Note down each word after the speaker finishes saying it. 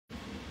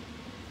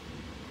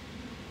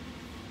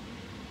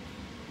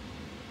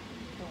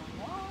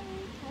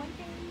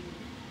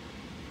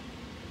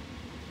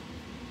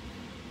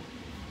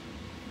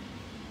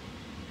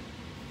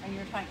And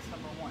your tank's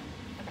number 1.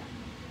 Okay.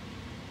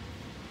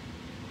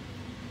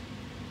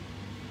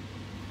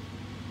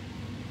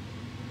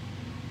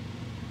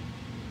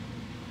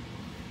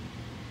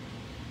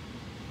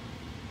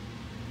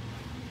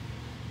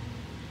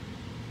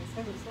 It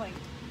says it's linked.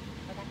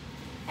 Okay.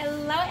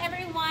 Hello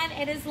everyone,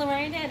 it is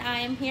Laranda and I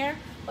am here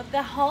with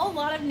a whole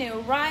lot of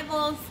new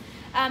arrivals.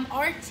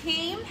 Our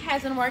team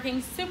has been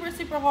working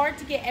super hard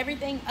to get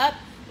everything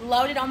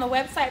uploaded on the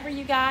website for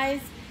you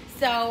guys.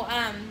 So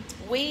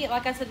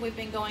like I said, we've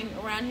been going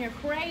around here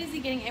crazy,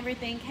 getting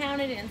everything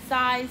counted and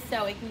sized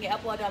so it can get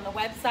uploaded on the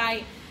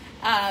website,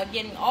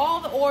 getting all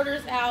the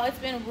orders out. It's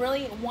been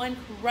really one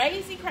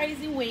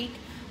crazy week,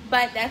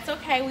 but that's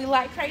okay. We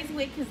like crazy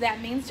week because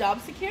that means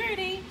job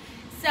security.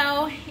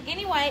 So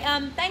anyway,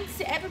 thanks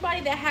to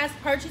everybody that has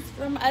purchased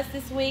from us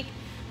this week.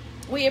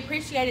 We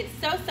appreciate it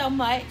so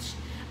much.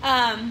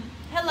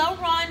 Hello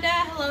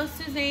Rhonda, hello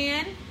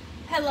Suzanne,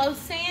 hello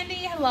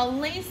Sandy, hello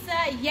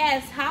Lisa.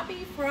 Yes,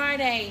 happy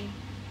Friday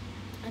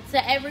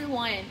to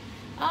everyone.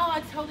 Oh,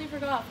 I totally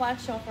forgot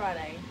Flash Show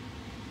Friday.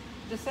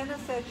 Jacinta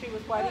said she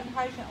was waiting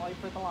patiently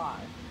for the live.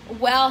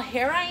 Well,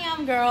 here I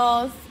am,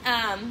 girls.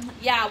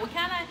 Yeah, we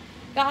kind of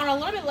got on a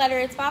little bit later.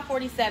 It's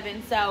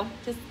 5:47, so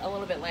just a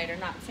little bit later,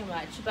 not too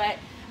much. But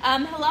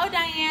hello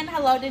Diane,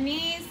 hello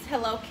Denise,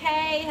 hello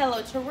Kay,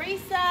 hello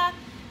Teresa.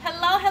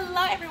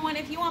 Hello everyone.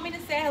 If you want me to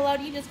say hello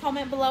to you, just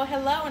comment below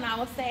hello and I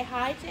will say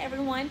hi to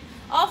everyone.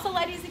 Also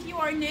ladies, if you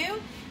are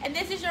new and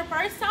this is your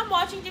first time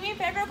watching, do me a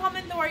favor,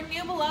 comment the word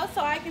new below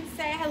so I can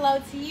say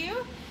hello to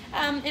you.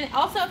 And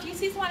also if you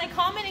see someone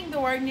commenting the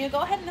word new,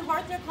 go ahead and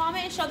heart their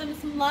comment and show them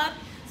some love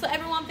so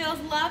everyone feels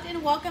loved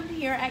and welcome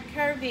here at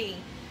Curvy.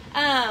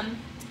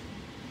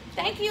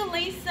 Thank you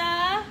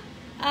Lisa.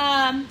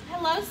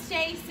 Hello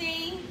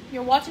Stacy.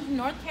 You're watching from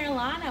North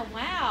Carolina.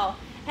 Wow.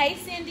 Hey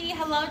Cindy,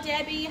 hello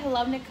Debbie,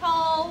 hello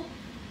Nicole,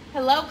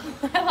 hello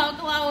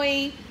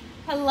Chloe,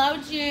 hello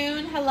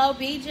June, hello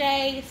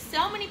BJ.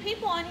 So many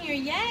people on here,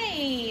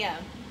 yay!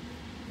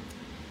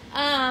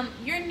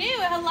 You're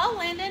new. Hello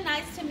Linda,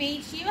 nice to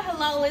meet you.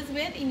 Hello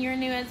Elizabeth, and you're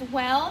new as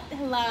well.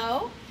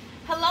 Hello.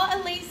 Hello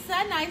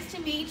Elisa, nice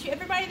to meet you.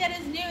 Everybody that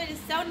is new, it is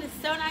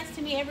so nice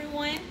to meet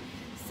everyone.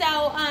 So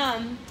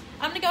I'm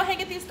gonna go ahead and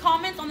get these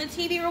comments on the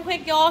TV real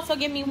quick, y'all. So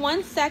give me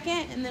 1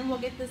 second, and then we'll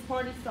get this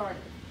party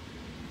started.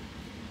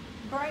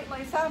 Great,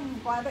 Lisa. I'm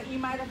glad that you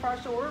made a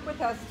first order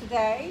with us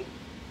today.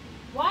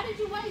 Why did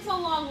you wait so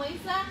long,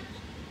 Lisa?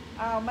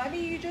 Maybe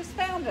you just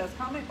found us.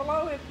 Comment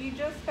below if you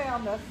just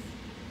found us.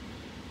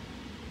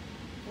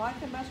 Like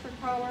the mustard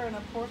color and,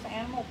 of course,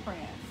 animal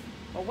prints.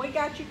 Well, we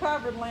got you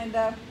covered,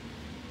 Linda.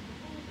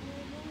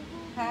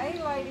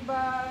 Hey,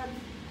 Ladybug.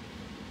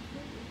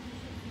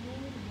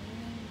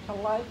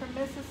 Hello from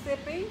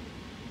Mississippi.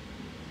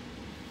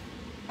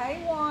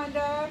 Hey,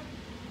 Wanda.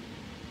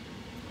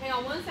 Hang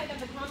on 1 second.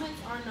 The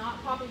comments are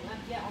not popping up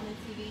yet on the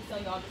TV, so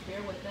y'all just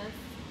bear with us.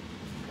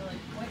 Just really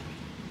quick.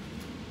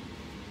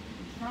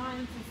 I'm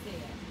trying to see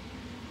it.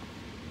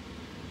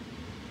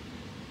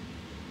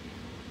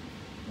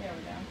 There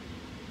we go.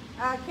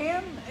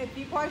 Kim, if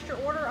you placed your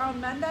order on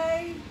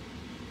Monday,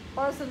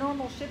 what is the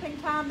normal shipping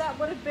time? That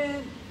would have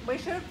been, we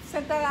should have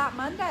sent that out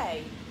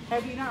Monday.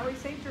 Have you not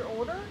received your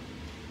order?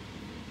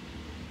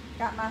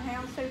 Got my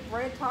houndstooth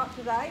red top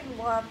today.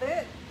 Love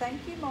it.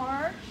 Thank you,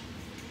 Marge.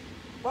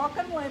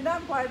 Welcome, Linda.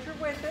 I'm glad you're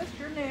with us.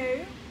 You're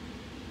new.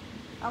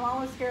 I'm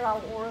always scared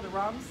I'll order the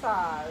wrong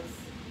size.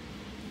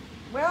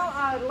 Well,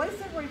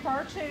 Lisa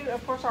referred to,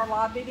 of course, our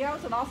live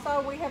videos, and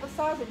also we have a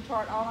sizing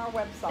chart on our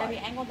website. Debbie,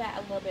 angle that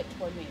a little bit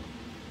toward me.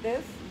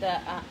 This?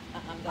 Oh,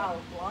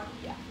 block?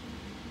 Yeah.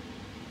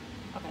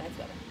 Okay, that's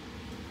better.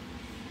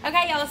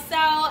 Okay, y'all,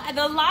 so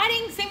the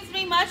lighting seems to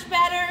be much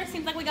better.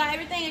 Seems like we got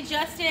everything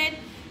adjusted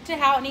to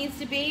how it needs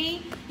to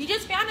be. You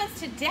just found us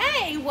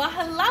today. Well,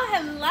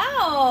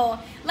 hello.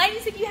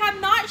 Ladies, if you have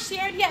not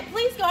shared yet,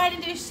 please go ahead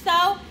and do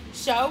so.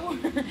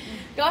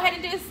 Go ahead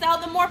and do so.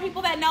 The more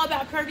people that know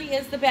about Curvy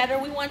is the better.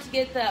 We want to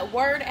get the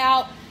word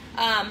out.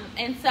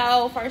 And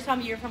so, first time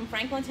you're from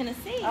Franklin,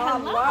 Tennessee. Oh,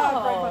 hello. I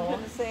love Franklin,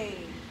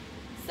 Tennessee.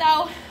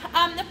 So,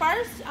 the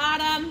first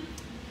item,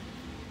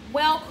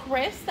 well,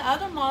 Chris, the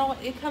other model,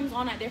 it comes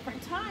on at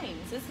different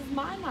times. This is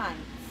my nights.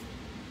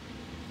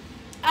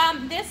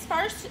 This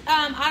first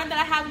item that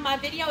I have in my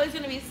video is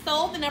going to be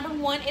sold. The number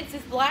 1, it's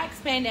this black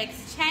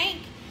spandex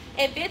tank.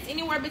 It fits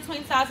anywhere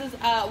between sizes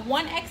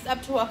 1X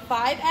up to a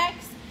 5X.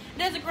 It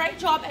does a great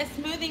job at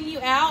smoothing you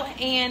out,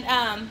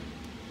 and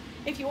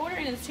if you order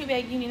and it's too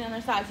big, you need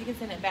another size, you can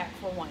send it back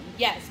for one.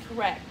 Yes,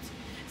 correct.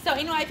 So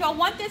anyway, if y'all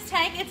want this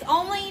tank, it's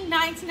only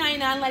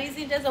 $19.99, ladies.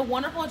 It does a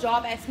wonderful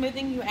job at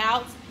smoothing you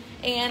out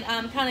and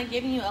kind of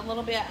giving you a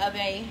little bit of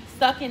a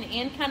sucking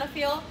in kind of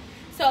feel.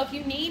 So if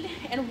you need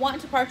and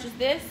want to purchase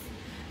this,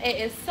 it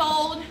is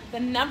sold, the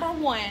number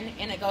 1,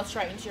 and it goes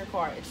straight into your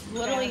cart. It's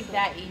literally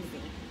that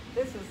easy.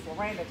 This is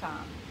Laranda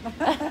time.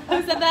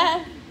 Who said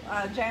that?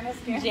 Janice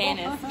Campbell.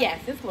 Janice.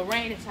 Yes, it's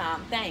Laranda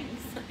time.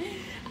 Thanks.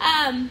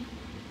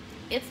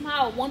 It's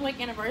my 1 week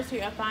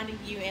anniversary of finding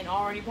you and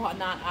already bought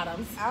 9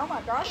 items. Oh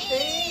my gosh,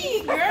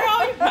 Steve. Girl,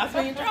 you're about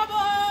to be in trouble.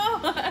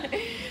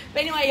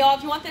 But anyway, y'all,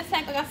 if you want this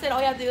tank, like I said, all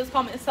you have to do is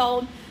comment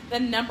sold, the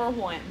number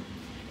 1.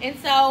 And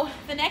so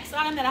the next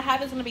item that I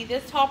have is going to be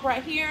this top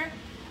right here.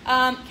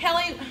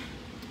 Kelly,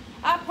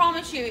 I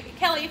promise you,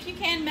 Kelly, if you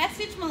can,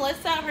 message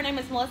Melissa. Her name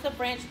is Melissa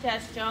French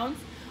Tess Jones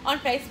on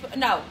Facebook.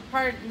 No,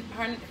 her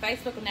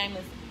Facebook name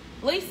is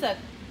Lisa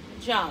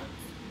Jones,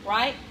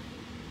 right?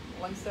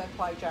 Lisa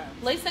Clay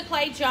Jones. Lisa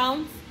Clay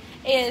Jones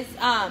is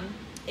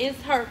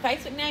her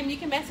Facebook name. You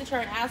can message her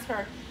and ask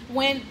her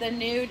when the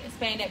nude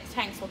spandex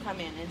tanks will come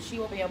in, and she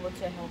will be able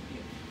to help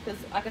you. Because,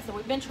 like I said,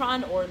 we've been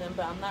trying to order them,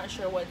 but I'm not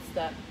sure what's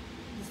the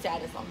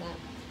status on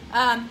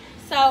that.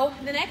 So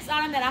the next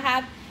item that I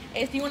have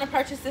is, if you want to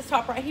purchase this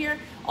top right here,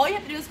 all you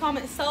have to do is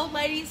comment sold,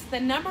 ladies, the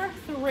number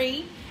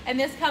 3, and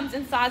this comes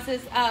in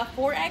sizes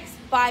 4X,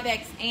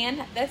 5X,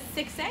 and the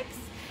 6X.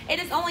 It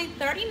is only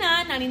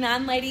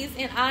 $39.99, ladies,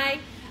 and I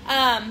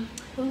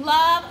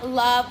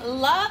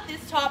love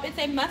this top. It's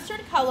a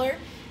mustard color,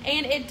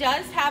 and it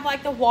does have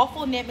like the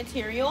waffle knit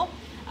material.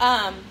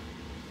 Let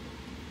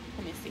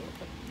me see real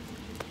quick.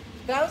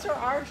 Those are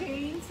our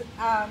jeans.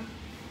 I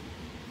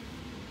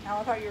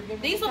thought you were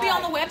giving These will be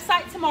on the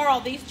website tomorrow.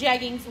 These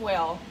jeggings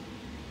will.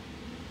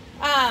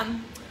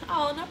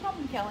 Oh, no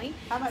problem, Kelly.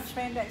 How much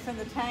spandex in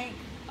the tank?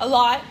 A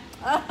lot.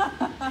 A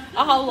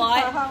whole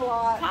lot. A whole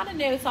lot. Kind of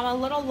new, so I'm a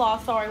little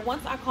lost. Sorry.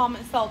 Once I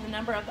comment sold, the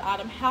number of the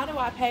item, how do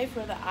I pay for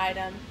the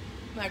item?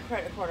 My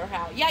credit card or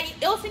how? Yeah,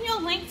 it'll send you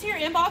a link to your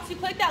inbox. You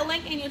click that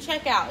link and you'll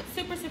check out. It's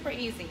super, super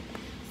easy.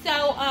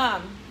 So,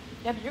 yeah,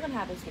 but you're going to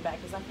have to get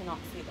back because I cannot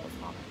see those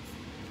comments.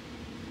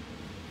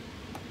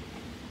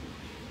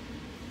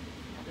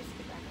 I'll just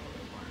get back a little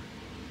bit more.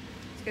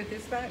 Let's get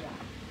this back.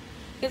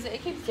 Because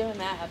it keeps doing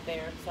that up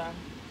there, so.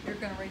 You're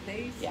going to read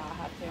these? Yeah, I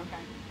have to.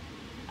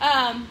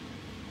 Okay.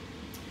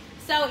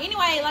 So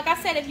anyway, like I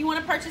said, if you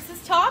want to purchase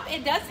this top,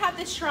 it does have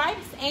the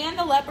stripes and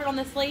the leopard on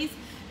the sleeves.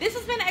 This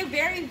has been a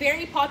very,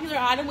 very popular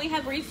item. We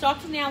have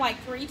restocked it now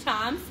like 3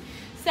 times.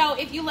 So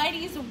if you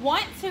ladies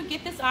want to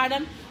get this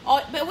item,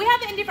 but we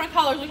have it in different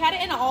colors. We had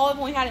it in an olive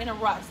and we had it in a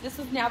rust. This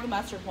is now the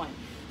mustard one.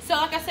 So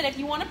like I said, if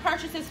you want to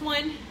purchase this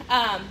one,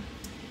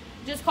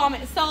 just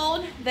comment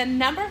sold, the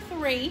number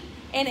 3,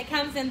 and it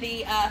comes in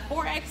the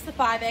 4X, the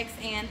 5X,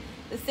 and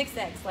the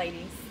 6X,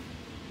 ladies.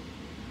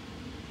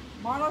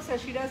 Marla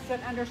says she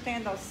doesn't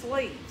understand those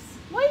sleeves.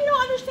 What do you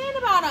don't understand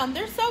about them?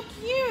 They're so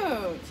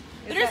cute.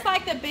 They're just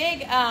like the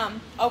big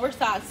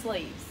oversized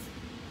sleeves.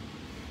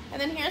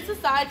 And then here's the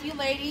side view,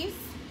 ladies.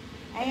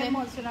 Anne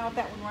wants to know if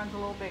that one runs a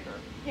little bigger.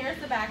 Here's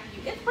the back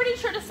view. It's pretty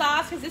true to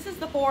size because this is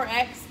the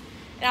 4X,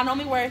 and I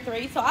normally wear a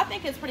 3, so I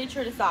think it's pretty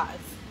true to size.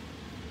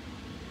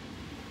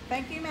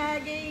 Thank you,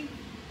 Maggie.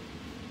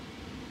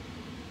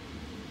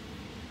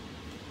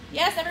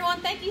 Yes,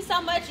 everyone, thank you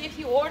so much. If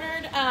you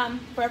ordered,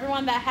 for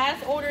everyone that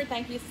has ordered,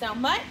 thank you so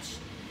much.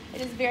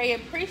 It is very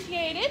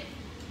appreciated.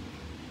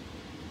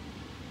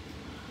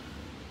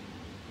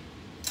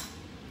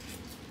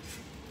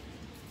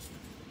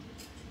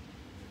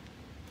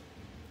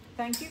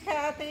 Thank you,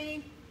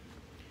 Kathy.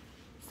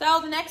 So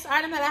the next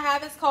item that I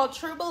have is called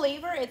True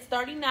Believer. It's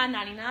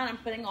 $39.99. I'm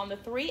putting on the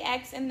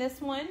 3X in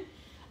this one.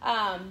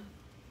 That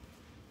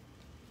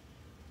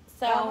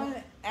one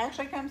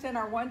actually comes in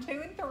our 1,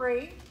 2, and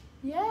 3.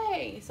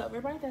 Yay. So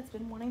everybody that's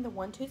been wanting the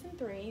 1, 2s, and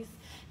 3s.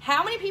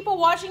 How many people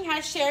watching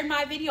has shared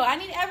my video? I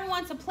need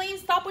everyone to please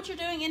stop what you're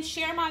doing and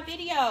share my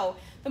video.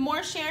 The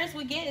more shares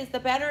we get is the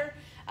better.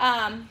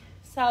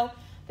 So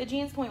the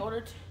jeans, can we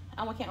order?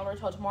 We can't order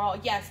until tomorrow.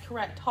 Yes,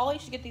 correct. Holly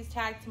should get these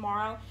tagged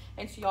tomorrow,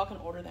 and so y'all can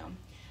order them.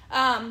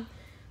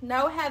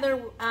 No,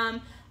 Heather.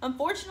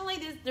 Unfortunately,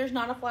 there's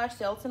not a flash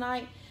sale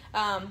tonight.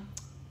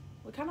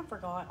 We kind of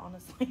forgot,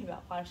 honestly,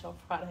 about Flash Sale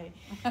Friday.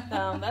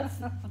 That's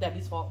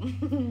Debbie's fault.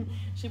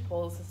 She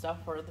pulls the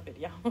stuff for the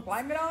video.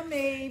 Blame it on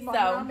me. Blame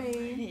it on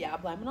me. Yeah,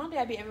 blame it on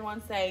Debbie.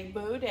 Everyone say,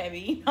 boo,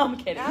 Debbie. No, I'm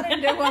kidding. I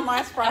didn't do one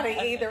last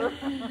Friday either.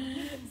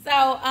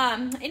 So,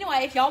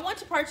 anyway, if y'all want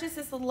to purchase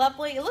this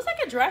lovely, it looks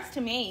like a dress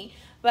to me,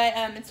 but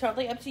it's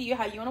totally up to you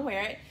how you want to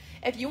wear it.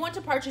 If you want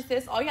to purchase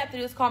this, all you have to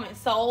do is comment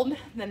sold,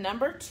 the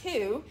number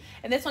 2,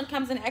 and this one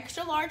comes in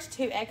extra large,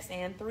 2X,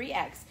 and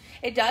 3X.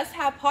 It does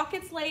have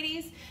pockets,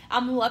 ladies.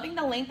 I'm loving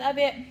the length of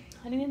it.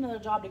 I need another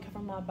job to cover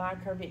my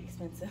bi-curvy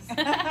expenses.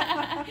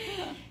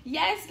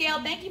 Yes,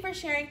 Gail, thank you for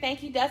sharing.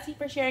 Thank you, Dusty,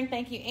 for sharing.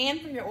 Thank you, Ann,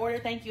 for your order.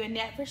 Thank you,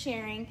 Annette, for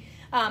sharing.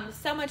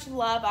 So much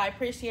love. I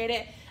appreciate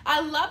it.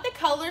 I love the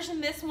colors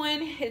in this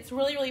one. It's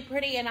really, really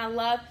pretty, and I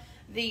love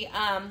the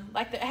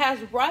it has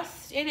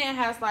rust in it. It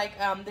has like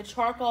the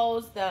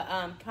charcoals, the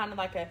kind of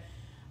like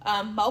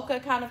a mocha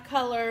kind of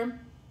color.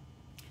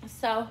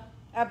 So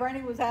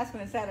Brandy was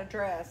asking, is that a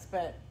dress?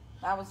 But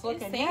I was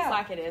looking. It seems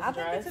like it is a dress.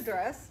 I think it's a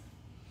dress.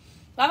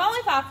 I'm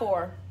only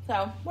 5'4",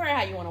 so wear it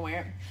how you want to wear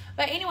it.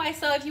 But anyway,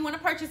 so if you want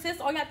to purchase this,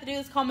 all you have to do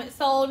is comment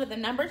sold, the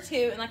number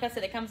 2, and like I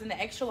said, it comes in the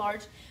extra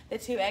large, the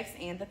 2X,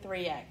 and the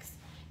 3X.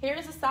 Here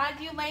is the side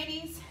view,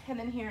 ladies, and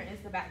then here is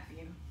the back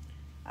view.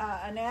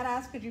 Annette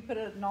asked, could you put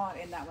a knot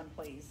in that one,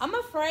 please? I'm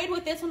afraid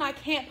with this one I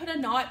can't put a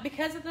knot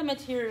because of the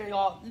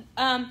material.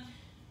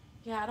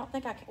 Yeah, I don't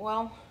think I can.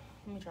 Well,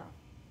 let me try.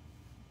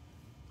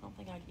 I don't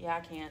think I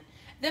can't.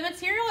 The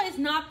material is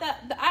not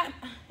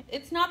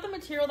it's not the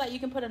material that you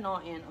can put a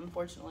knot in,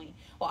 unfortunately.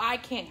 Well, I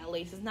can't at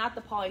least. It's not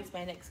the poly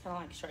spandex kind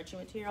of like stretchy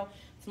material.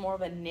 It's more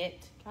of a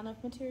knit kind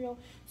of material.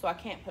 So I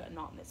can't put a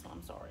knot in this one.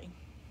 I'm sorry.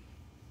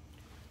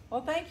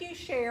 Well, thank you,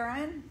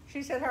 Sharon.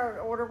 She said her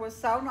order was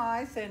so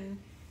nice and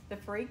the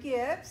free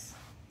gifts.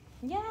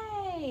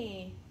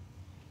 Yay!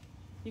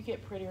 You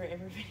get prettier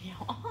every video.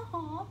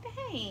 Oh,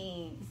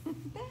 thanks.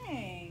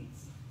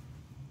 Thanks.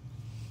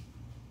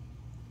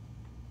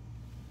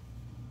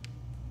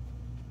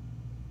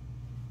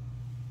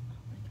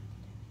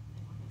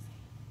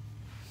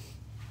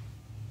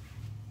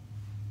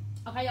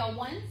 Okay, y'all,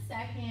 1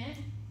 second.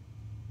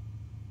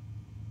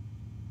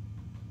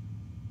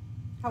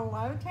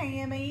 Hello,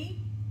 Tammy.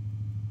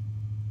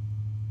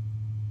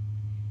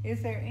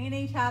 Is there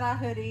any tie-dye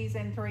hoodies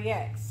in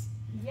 3X?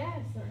 Yes,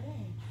 there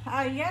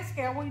is. Yes,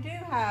 Gail, we do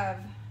have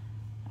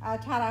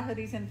tie-dye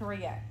hoodies in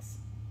 3X.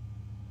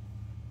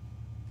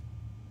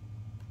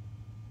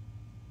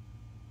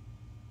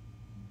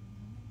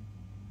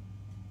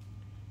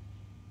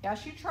 Yeah,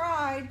 she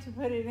tried to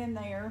put it in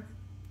there,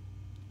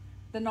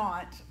 the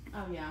knot.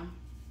 Oh, yeah.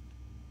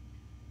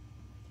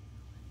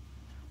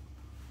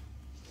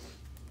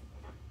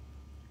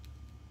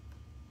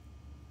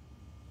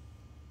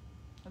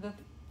 The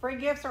free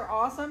gifts are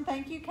awesome.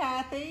 Thank you,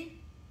 Kathy.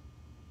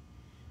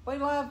 We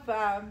love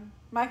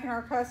making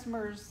our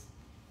customers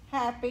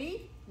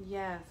happy.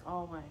 Yes,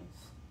 always.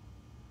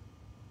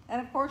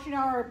 And of course, you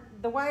know,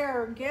 the way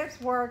our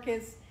gifts work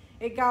is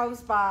it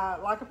goes by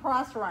like a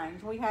price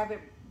range. We have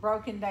it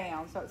broken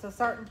down. So it's a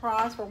certain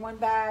price for one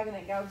bag and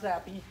it goes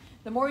up. And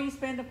the more you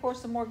spend, of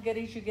course, the more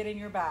goodies you get in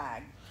your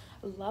bag.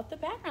 Love the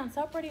background.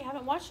 So pretty. I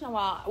haven't watched in a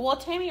while. Well,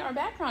 Tammy, our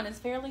background is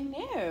fairly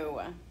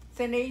new.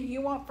 Cindy,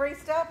 you want free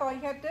stuff? All you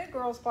have to do,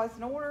 girls, place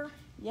an order.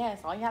 Yes,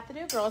 all you have to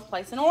do, girls,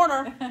 place an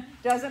order.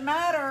 Doesn't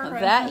matter.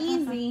 That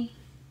easy.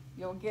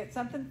 You'll get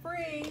something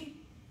free.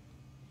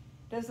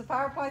 Does the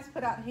fireplace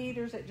put out heat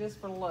or is it just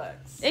for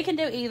looks? It can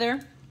do either.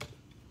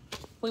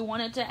 If we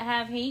want it to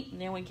have heat,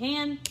 then we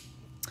can.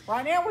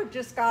 Right now we've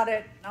just got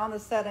it on the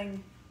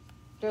setting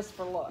just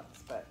for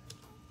looks, but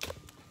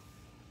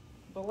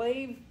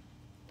believe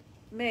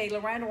me,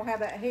 Laranda will have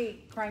that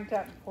heat cranked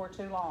up before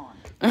too long.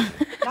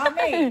 Not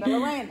me, but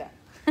Laranda.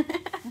 Is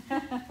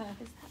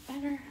that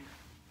better?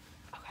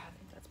 Okay, I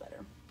think that's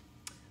better.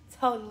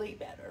 Totally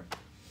better.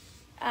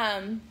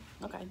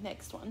 Okay,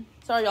 next one.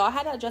 Sorry, y'all. I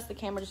had to adjust the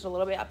camera just a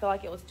little bit. I feel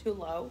like it was too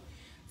low.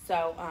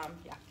 So,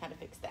 yeah, kind of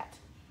fix that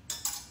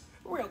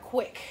real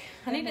quick.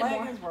 I need it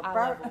more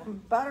eye level.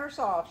 Butter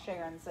soft,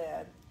 Sharon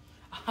said.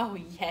 Oh,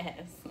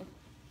 yes.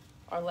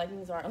 Our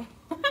leggings are...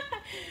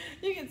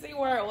 You can see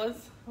where it was,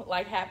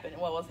 like, happening.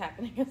 What was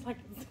happening. It's like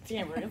it's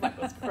camera. It's like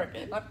it was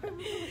crooked.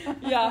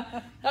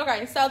 Yeah.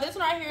 Okay, so this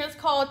one right here is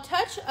called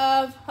Touch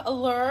of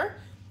Allure,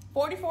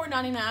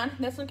 $44.99.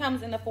 This one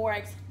comes in the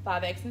 4X,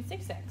 5X, and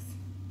 6X.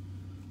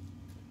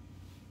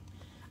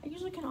 I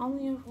usually can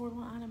only afford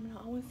one item and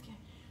I always get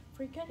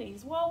free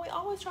goodies. Well, we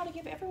always try to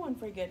give everyone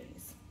free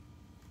goodies.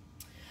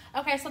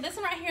 Okay, so this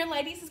one right here,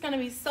 ladies, is going to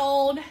be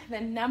sold the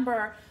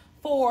number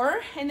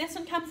 4. And this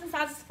one comes in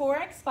sizes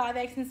 4X,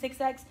 5X, and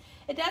 6X.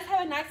 It does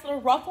have a nice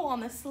little ruffle on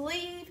the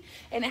sleeve.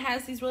 And it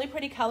has these really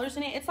pretty colors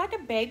in it. It's like a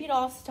baby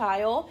doll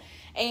style.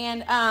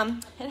 And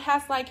it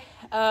has like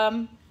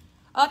a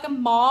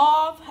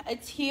mauve, a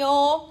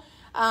teal,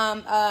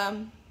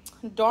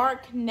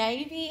 dark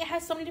navy. It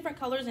has so many different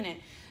colors in it.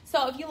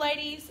 So if you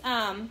ladies,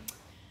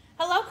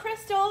 hello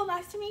Crystal,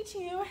 nice to meet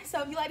you.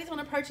 So if you ladies want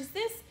to purchase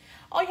this,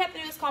 all you have to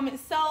do is comment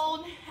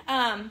sold,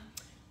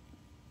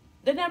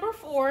 the number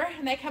 4,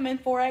 and they come in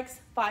 4X,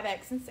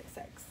 5X, and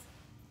 6X.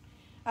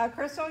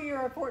 Crystal,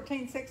 you're a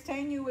 14,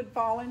 16, you would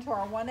fall into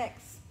our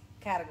 1X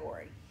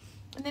category.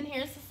 And then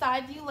here's the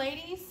side view,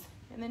 ladies,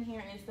 and then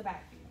here is the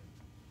back view.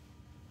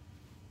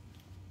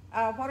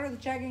 What are the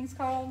jeggings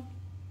called?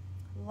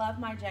 Love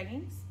my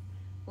jeggings.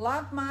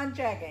 Love my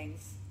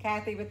jeggings,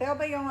 Kathy, but they'll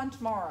be on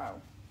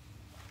tomorrow.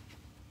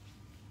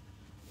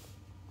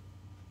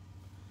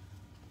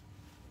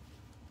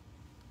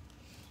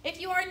 If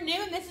you are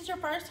new and this is your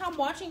first time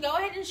watching, go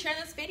ahead and share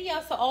this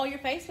video so all your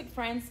Facebook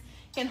friends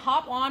can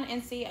hop on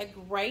and see a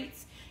great...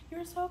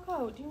 You're so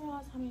cold. Do you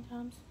realize how many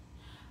times?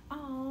 I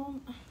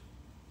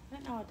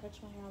didn't know I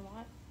touched my hair a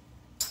lot.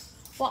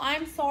 Well,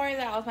 I'm sorry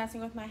that I was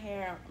messing with my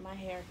hair,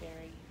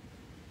 Gary.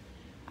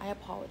 I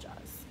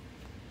apologize.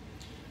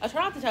 I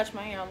try not to touch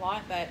my hair a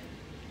lot, but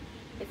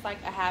it's like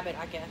a habit,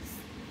 I guess.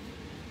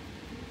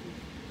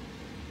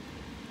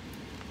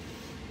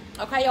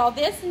 Okay, y'all,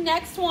 this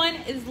next one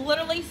is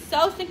literally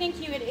so stinking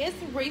cute. It is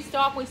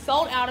restock. We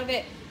sold out of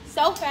it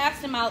so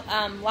fast in my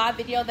live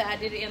video that I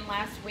did it in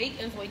last week,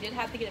 and so we did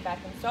have to get it back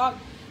in stock.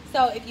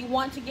 So if you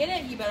want to get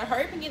it, you better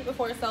hurry up and get it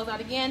before it sells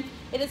out again.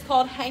 It is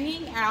called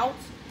Hanging Out.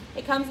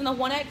 It comes in the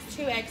 1X,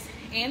 2X,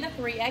 and the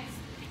 3X,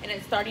 and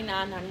it's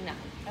 $39.99.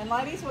 And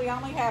ladies, we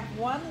only have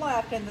one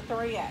left in the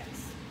 3X.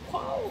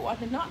 Whoa, I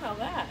did not know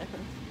that.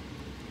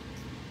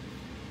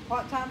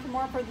 What time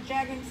tomorrow for the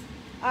jeggings?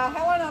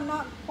 Helen, I'm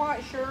not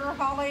quite sure.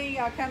 Holly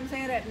comes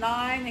in at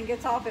 9 and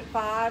gets off at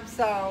 5,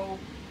 so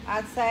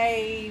I'd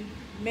say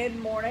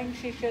mid-morning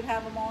she should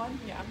have them on.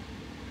 Yeah.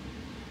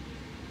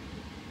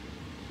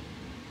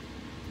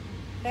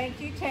 Thank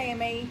you,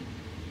 Tammy.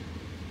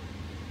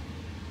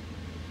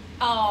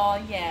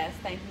 Oh, yes.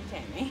 Thank you,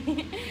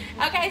 Tammy.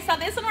 Okay, so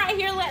this one right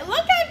here, look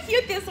how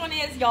cute this one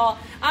is, y'all.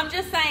 I'm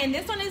just saying,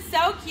 this one is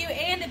so cute.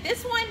 And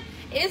this one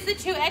is the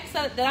 2X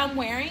that I'm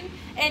wearing.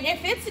 And it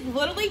fits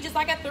literally just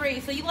like a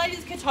 3. So you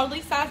ladies could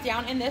totally size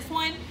down in this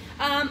one.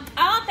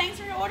 Oh, thanks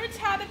for your order,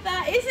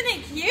 Tabitha. Isn't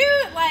it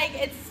cute? Like,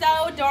 it's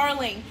so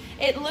darling.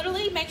 It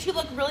literally makes you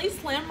look really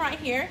slim right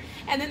here.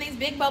 And then these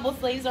big bubble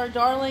sleeves are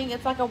darling.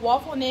 It's like a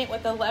waffle knit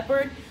with a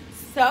leopard.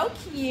 So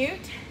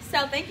cute.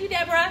 So thank you,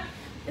 Deborah.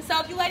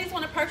 So if you ladies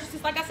want to purchase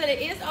this, like I said, it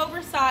is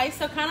oversized.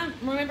 So kind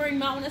of remember, you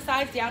might want to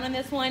size down in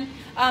this one.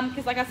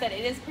 Because like I said,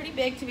 it is pretty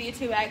big to be a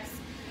 2X.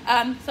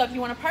 So if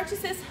you want to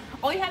purchase this,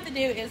 all you have to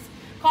do is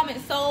comment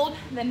sold,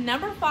 the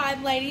number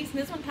 5, ladies.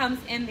 And this one comes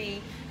in the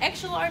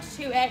extra large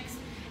 2X.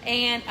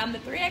 And the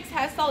 3X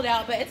has sold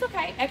out, but it's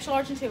okay. Extra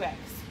large and 2X.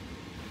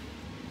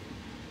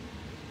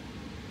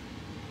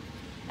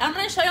 I'm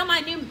going to show y'all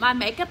my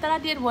makeup that I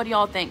did. What do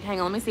y'all think? Hang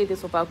on, let me see if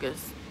this will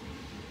focus.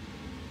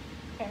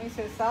 Tammy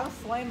says so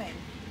slimming.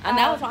 And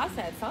that was what I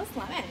said. So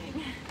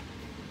slimming.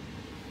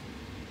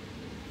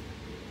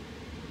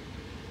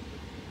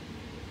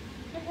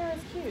 Your hair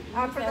is cute.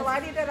 For the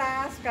lady that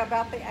asked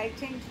about the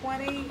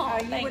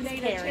 1820, you would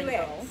need a 2X.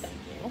 Girl. Thank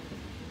you.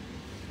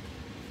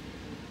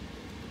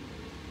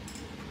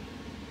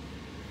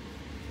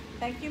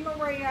 Thank you,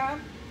 Maria.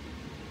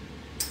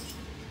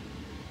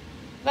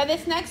 But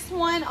this next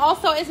one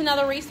also is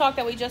another restock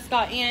that we just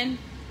got in.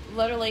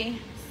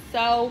 Literally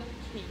so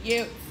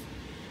cute.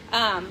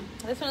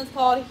 This one is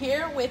called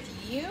Here With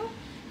You.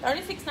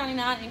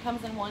 $36.99 and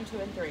comes in 1, 2,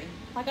 and 3.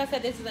 Like I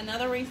said, this is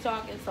another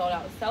restock. It sold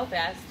out so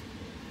fast.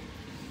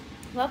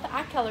 Love the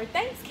eye color.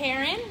 Thanks,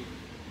 Karen.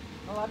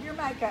 I love your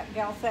makeup,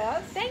 Gail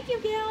says. Thank you,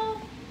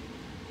 Gil.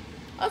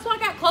 That's why I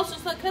got closer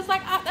to, because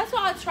like that's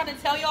what I was trying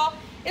to tell y'all.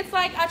 It's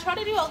like I try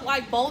to do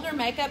a bolder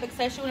makeup,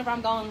 especially whenever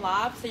I'm going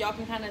live, so y'all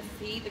can kind of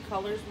see the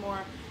colors more,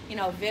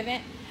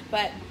 vivid.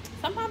 But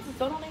sometimes it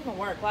still don't even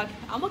work. Like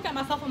I'm looking at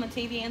myself on the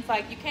TV, and it's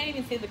like you can't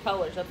even see the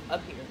colors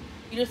up here.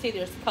 You just see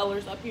there's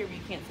colors up here, but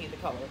you can't see the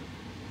color.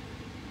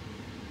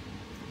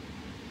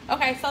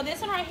 Okay, so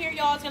this one right here,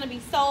 y'all, is going to be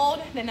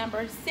sold, the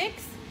number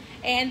 6.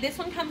 And this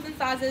one comes in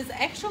sizes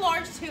extra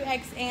large,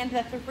 2X, and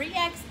the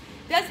 3X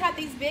does have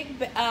these big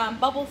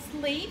bubble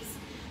sleeves.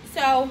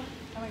 So,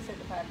 let me see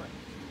the fabric.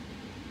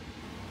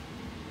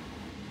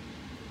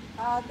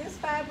 This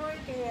fabric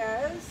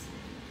is,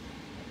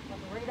 let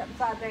me read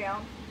upside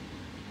down,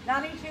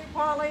 92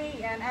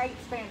 poly and 8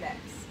 spandex.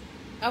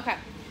 Okay.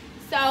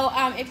 So,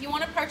 if you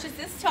want to purchase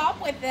this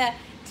top with the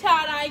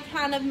tie-dye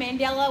kind of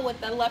Mandela with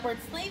the leopard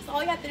sleeves,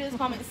 all you have to do is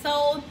comment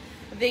sold,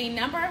 the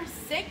number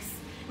 6.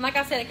 And like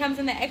I said, it comes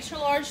in the extra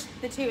large,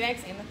 the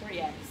 2X, and the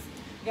 3X.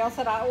 Gail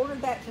said, I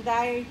ordered that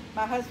today.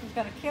 My husband's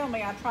going to kill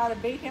me. I try to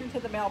beat him to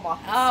the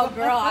mailbox. Oh,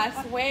 girl, I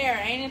swear.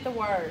 Ain't it the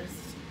worst?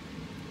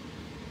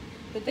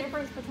 The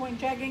difference between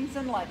jeggings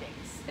and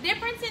leggings. The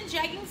difference in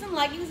jeggings and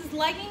leggings is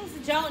leggings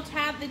don't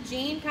have the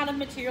jean kind of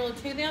material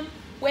to them.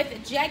 With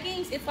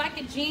jeggings, it's like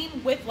a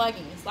jean with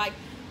leggings. Like,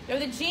 they're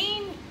the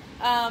jean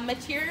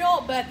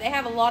material, but they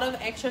have a lot of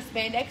extra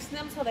spandex in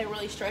them, so they're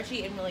really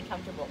stretchy and really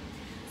comfortable.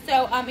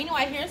 So,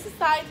 anyway, here's the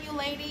side view,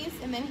 ladies,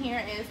 and then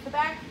here is the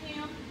back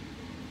view.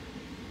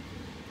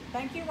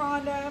 Thank you,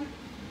 Rhonda.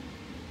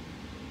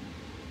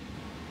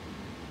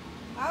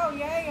 Oh,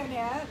 yay,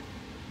 Annette.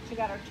 She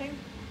got her two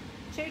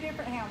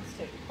different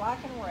houndstooth, black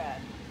and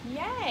red.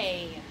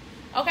 Yay.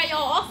 Okay, y'all,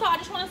 also, I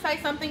just want to say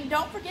something.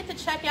 Don't forget to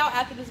check out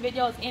after this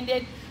video is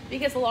ended,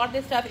 because a lot of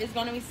this stuff is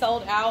going to be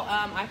sold out.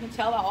 I can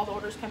tell that all the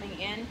orders coming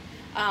in.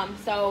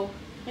 So,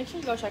 make sure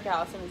you go check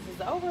out as soon as this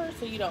is over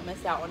so you don't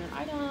miss out on your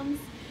items.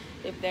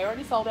 If they're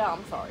already sold out,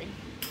 I'm sorry.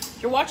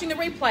 If you're watching the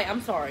replay,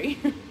 I'm sorry.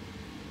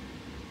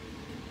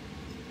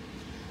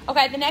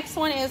 Okay, the next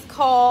one is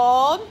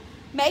called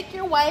Make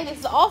Your Way. This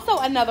is also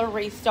another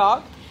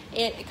restock.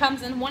 It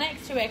comes in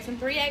 1X, 2X, and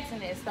 3X,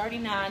 and it is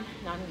 $39.99.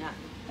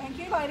 Thank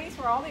you, ladies,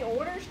 for all the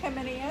orders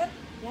coming in.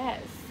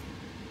 Yes.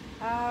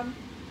 I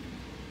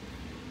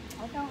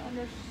don't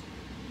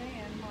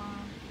understand why.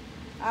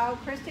 Oh,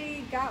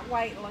 Christy got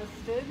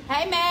waitlisted.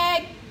 Hey,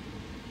 Meg.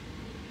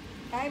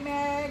 Hey,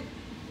 Meg.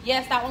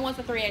 Yes, that one was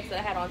the 3X that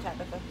I had on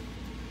Tabitha.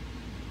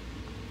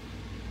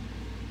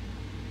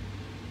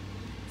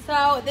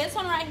 So this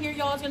one right here,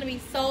 y'all, is going to be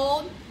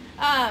sold.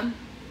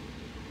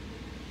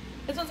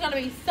 This one's going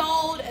to be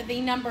sold the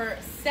number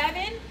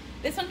 7.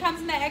 This one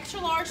comes in the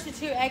extra large, the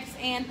 2X,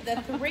 and the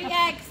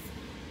 3X.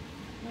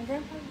 My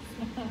grandpa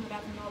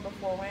got to know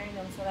before wearing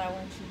them so that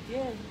when she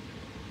did,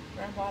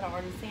 Grandpa had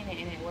already seen it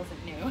and it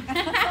wasn't new.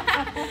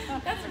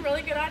 That's a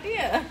really good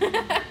idea.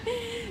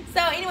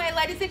 So anyway,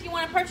 ladies, if you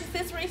want to purchase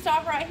this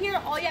restock right here,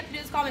 all you have to do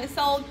is comment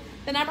sold,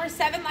 The number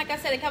 7, like I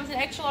said, it comes in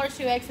extra large,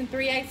 2X, and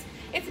 3X.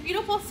 It's a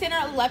beautiful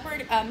center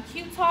leopard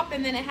cute top,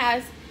 and then it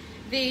has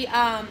the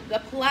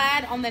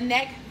plaid on the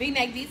neck,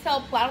 V-neck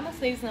detail, plaid on the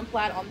sleeves, and then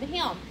plaid on the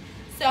hem.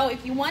 So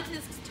if you want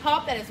this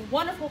top that is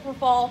wonderful for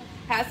fall,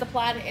 has the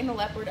plaid and the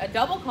leopard, a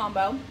double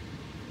combo,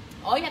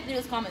 all you have to do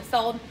is comment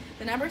sold,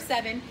 the number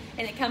 7,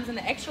 and it comes in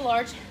the extra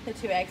large, the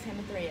 2X, and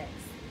the 3X.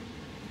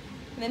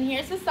 And then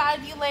here's the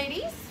side view,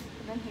 ladies.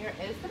 And then here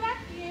is the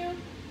back view.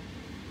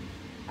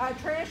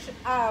 Trish,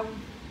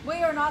 we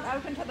are not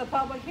open to the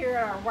public here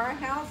at our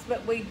warehouse,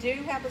 but we do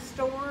have a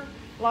store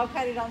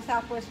located on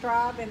Southwest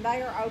Drive, and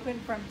they are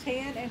open from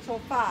 10 until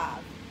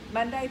 5,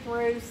 Monday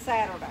through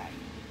Saturday.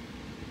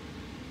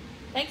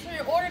 Thanks for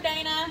your order,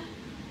 Dana.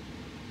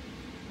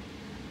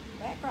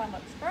 Background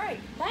looks great.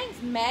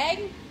 Thanks,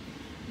 Meg.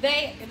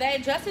 They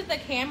adjusted the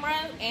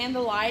camera and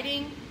the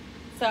lighting,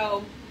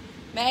 so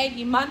Meg,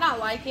 you might not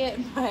like it,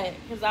 but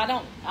because I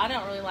don't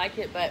really like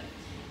it, but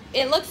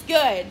it looks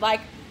good. Like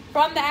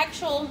from the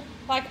actual,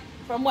 like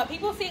from what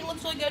people see, it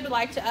looks really good, but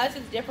like to us,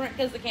 it's different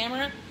because the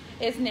camera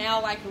is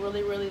now like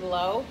really, really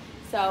low,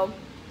 so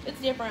it's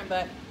different.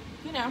 But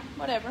you know,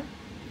 whatever.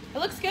 It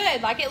looks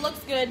good. Like it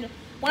looks good.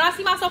 When I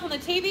see myself on the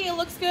TV, it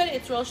looks good.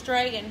 It's real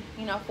straight and,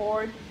 you know,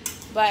 forward.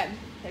 But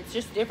it's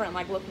just different,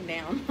 like looking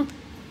down.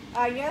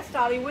 Yes,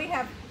 Dottie, we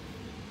have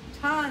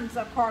tons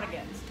of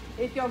cardigans.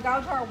 If you'll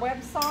go to our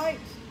website,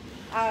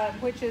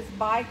 which is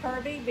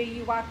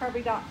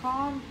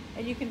buycurvy.com,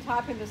 and you can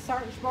type in the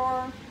search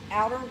bar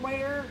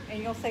outerwear,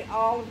 and you'll see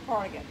all of the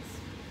cardigans.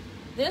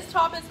 This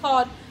top is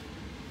called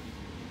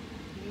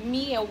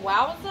Mia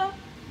Wowza.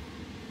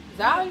 Is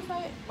that how you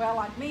say it? Well,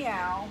 like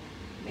meow.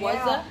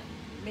 Wazza?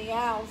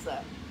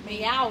 Meowza.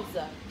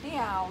 Meowza.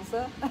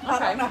 Meowza. Okay.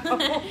 I don't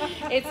know.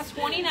 It's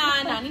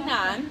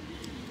 $29.99.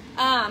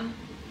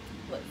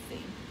 Let's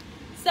see.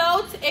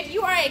 So if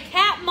you are a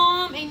cat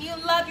mom and you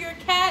love your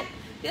cat,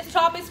 this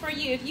top is for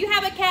you. If you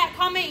have a cat,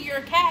 comment your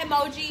cat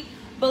emoji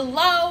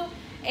below,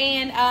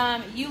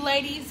 and you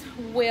ladies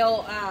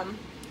will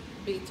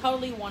be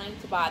totally wanting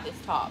to buy this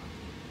top.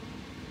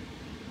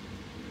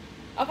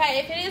 Okay,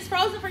 if it is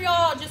frozen for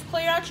y'all, just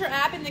clear out your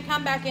app and then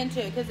come back into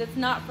it, because it's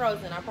not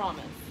frozen, I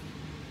promise.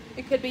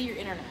 It could be your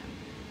internet.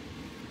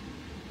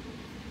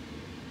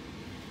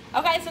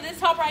 Okay, so this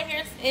top right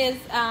here is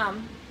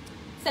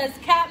says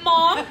cat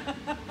mom.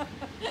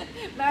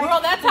 Girl,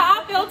 that's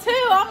how I feel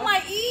too. I'm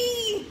like,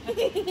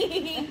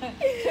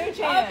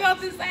 I felt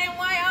the same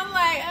way. I'm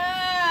like,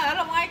 I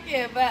don't like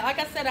it. But like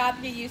I said, I have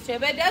to get used to it.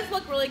 But it does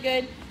look really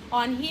good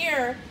on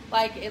here.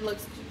 Like it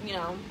looks, you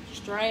know,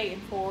 straight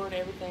and forward,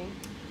 everything.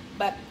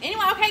 But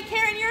anyway, okay,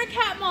 Karen, you're a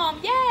cat mom.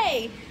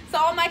 Yay! So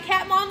all my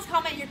cat moms,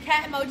 comment your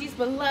cat emojis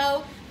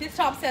below. This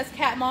top says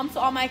cat mom.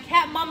 So all my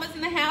cat mamas in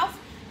the house,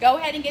 go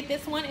ahead and get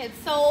this one. It's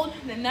sold,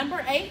 the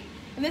number 8.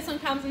 And this one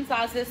comes in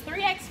sizes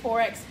 3X,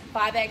 4X,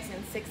 5X,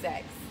 and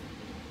 6X.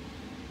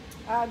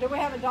 Do we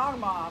have a dog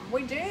mom?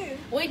 We do.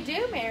 We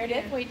do,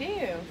 Meredith. We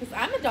do. Because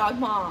I'm a dog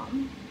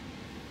mom.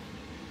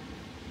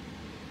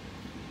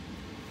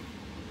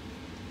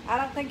 I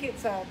don't think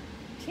it's a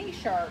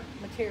t-shirt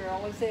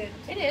material, is it?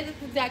 It is. It's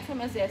the exact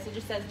same as this. It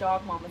just says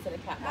dog mom instead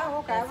of cat mom. Oh,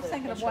 okay. I was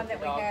thinking of one that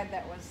we dog. had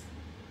that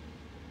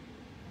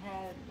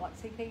had like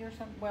CP or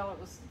something. Well, it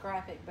was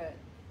graphic, but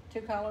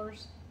 2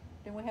 colors.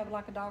 Didn't we have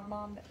like a dog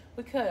mom?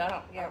 We could. I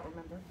don't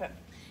remember. But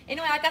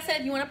anyway, like I said,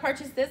 if you want to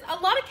purchase this, a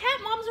lot of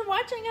cat moms are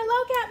watching.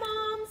 Hello, cat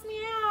moms.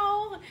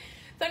 Meow.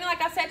 So anyway,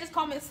 like I said, just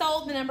comment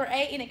sold, the number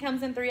 8, and it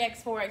comes in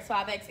 3X, 4X,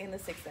 5X, and the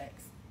 6X.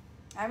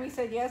 Amy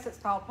said yes. It's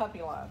called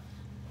Puppy Love.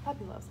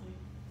 Puppy Love.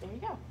 There you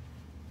go.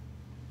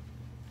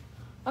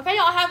 Okay,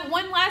 y'all, have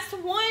one last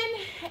one,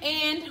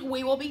 and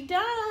we will be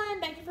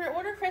done. Thank you for your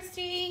order,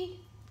 Christy.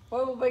 We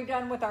will be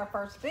done with our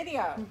first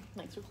video.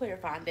 Thanks for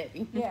clarifying,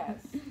 Debbie. Yes.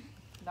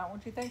 Don't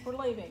want you to think we're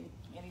leaving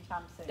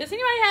anytime soon. Does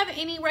anybody have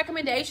any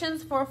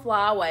recommendations for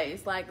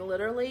flyaways? Like,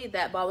 literally,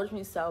 that bothers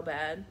me so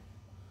bad.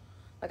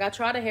 Like, I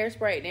tried to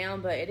hairspray it down,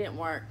 but it didn't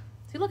work.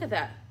 See, look at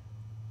that.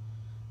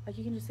 Like,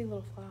 you can just see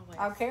little flyaways.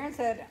 Oh, Karen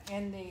said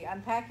in the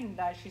unpacking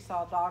day she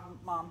saw a dog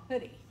mom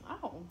hoodie.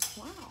 Oh,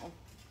 wow.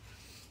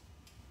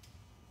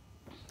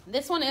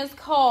 This one is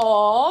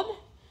called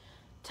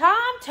Time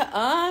to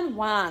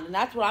Unwind. And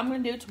that's what I'm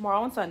going to do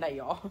tomorrow and Sunday,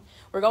 y'all.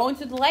 We're going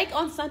to the lake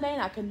on Sunday,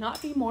 and I could not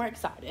be more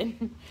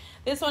excited.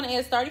 This one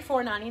is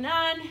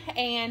 $34.99,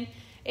 and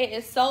it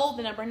is sold.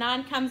 The number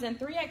 9 comes in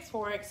 3X,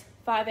 4X,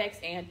 5X,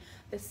 and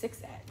the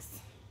 6X.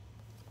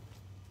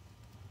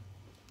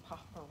 Oh,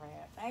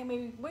 barrettes.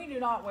 Amy, we do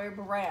not wear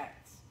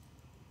barrettes.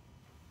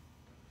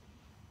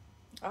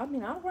 I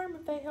mean, I'll wear them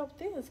if they help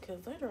this,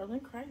 because they're really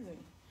crazy.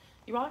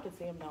 You all can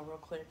see them now real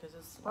clear, because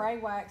it's spray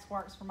wax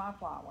works for my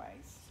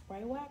flyaways.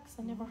 Spray wax?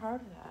 I never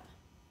heard of that.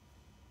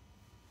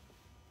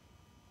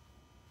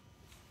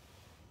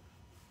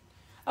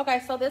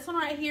 Okay, so this one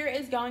right here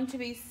is going to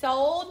be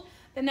sold.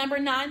 The number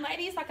 9,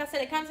 ladies, like I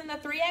said, it comes in the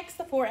 3X,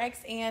 the 4X,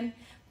 and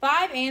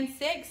 5 and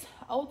 6.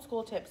 Old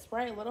school tip.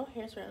 Spray a little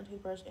hairspray on a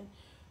toothbrush and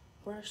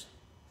brush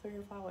through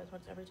your flyaways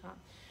once every time.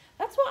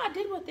 That's what I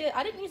did with it.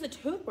 I didn't use a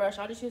toothbrush.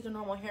 I just used a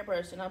normal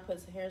hairbrush, and I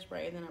put some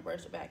hairspray, and then I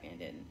brushed it back, and it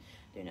didn't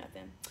do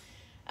nothing.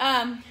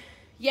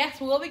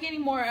 Yes, we will be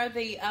getting more of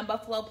the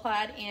buffalo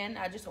plaid in.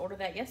 I just ordered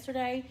that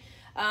yesterday.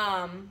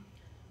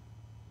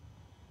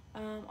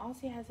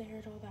 Aussie has a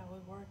hair gel that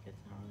would work.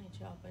 It's not really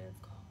gel, but it's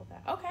called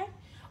that. Okay.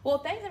 Well,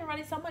 thanks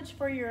everybody so much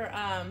for your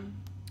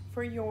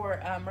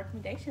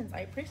recommendations.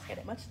 I appreciate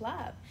it. Much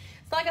love.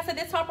 So like I said,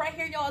 this top right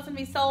here, y'all, is going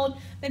to be sold.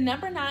 The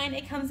number 9,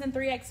 it comes in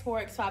 3X,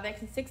 4X,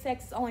 5X, and 6X.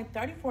 It's only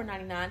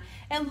 $34.99.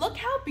 And look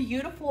how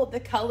beautiful the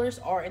colors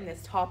are in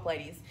this top,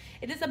 ladies.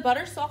 It is a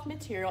butter soft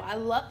material. I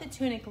love the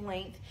tunic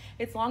length.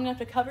 It's long enough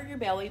to cover your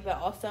belly, but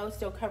also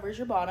still covers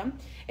your bottom.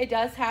 It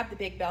does have the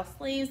big bell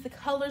sleeves. The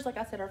colors, like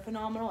I said, are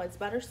phenomenal. It's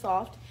butter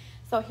soft.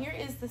 So here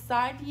is the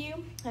side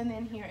view, and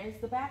then here is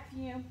the back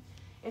view.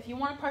 If you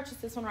want to purchase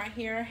this one right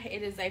here,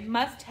 it is a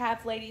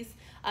must-have, ladies.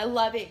 I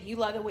love it. You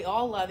love it. We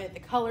all love it. The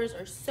colors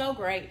are so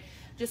great.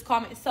 Just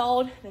comment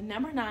sold, the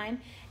number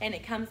 9, and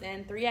it comes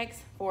in 3X,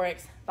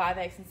 4X,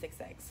 5X, and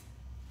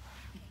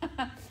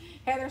 6X.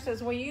 Heather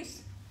says, we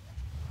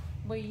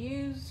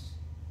used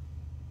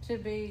to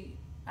be,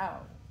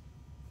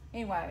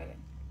 anyway,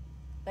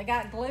 they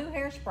got glue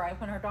hairspray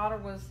when her daughter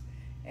was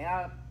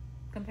a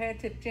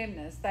competitive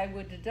gymnast. They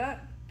would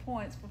deduct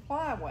points for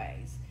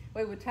flyaways.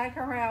 We would take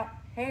her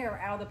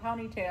hair out of the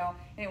ponytail,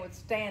 and it would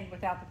stand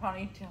without the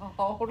ponytail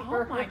holder.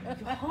 Oh my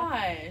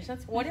gosh.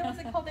 What was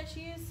it called that she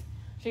used?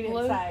 She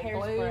didn't say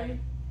hairspray.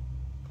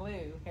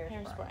 Glue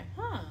hairspray.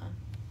 Huh.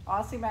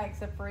 Aussie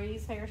makes a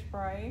freeze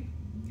hairspray.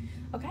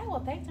 Okay,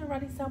 well, thanks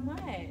everybody so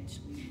much.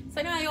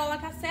 So now, y'all,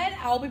 like I said,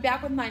 I'll be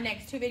back with my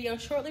next 2 videos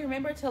shortly.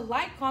 Remember to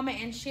like, comment,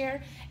 and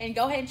share, and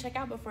go ahead and check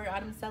out before your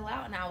items sell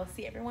out, and I will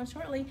see everyone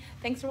shortly.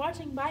 Thanks for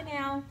watching. Bye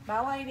now.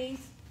 Bye,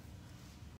 ladies.